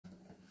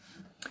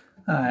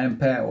Hi, I'm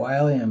Pat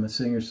Wiley. I'm a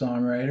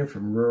singer-songwriter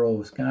from rural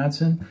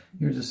Wisconsin.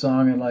 Here's a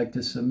song I'd like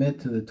to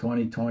submit to the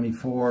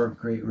 2024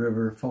 Great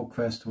River Folk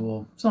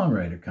Festival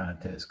Songwriter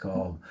Contest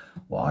called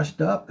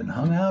Washed Up and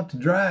Hung Out to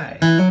Dry.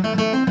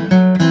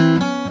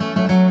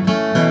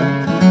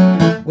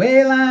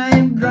 Well, I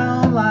am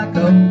drawn like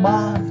a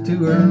moth to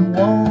her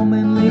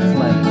womanly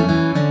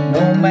flame.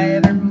 No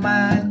matter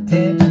my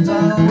intentions,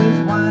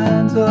 always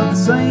winds up the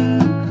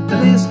same. To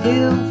this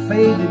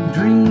ill-fated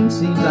dream,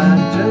 seems I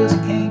just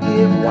can't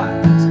get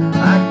wise.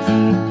 I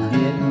keep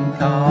getting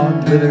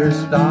caught with her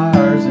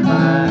stars in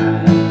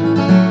my eyes.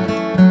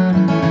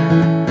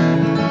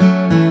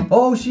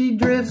 Oh, she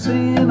drifts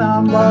in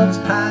on love's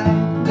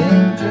tide,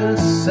 then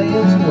just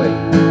sails away.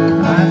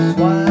 I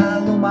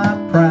swallow my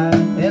pride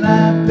and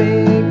I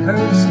beg her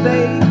to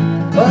stay,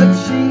 but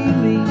she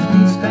leaves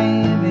me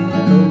standing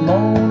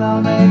alone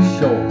on that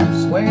shore,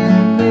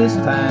 swearing this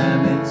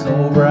time it's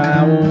over,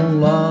 I won't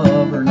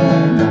love her no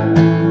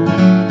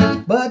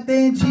more. But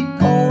then she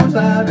pours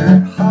out her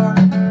heart,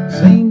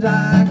 seems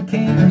I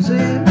can't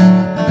resist.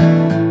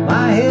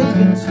 My head's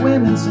been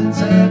swimming since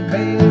that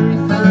very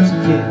first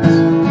kiss.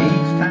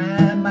 Each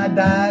time I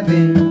dive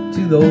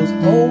into those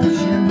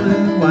ocean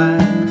blue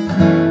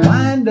eyes,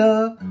 wind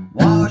up,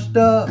 washed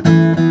up,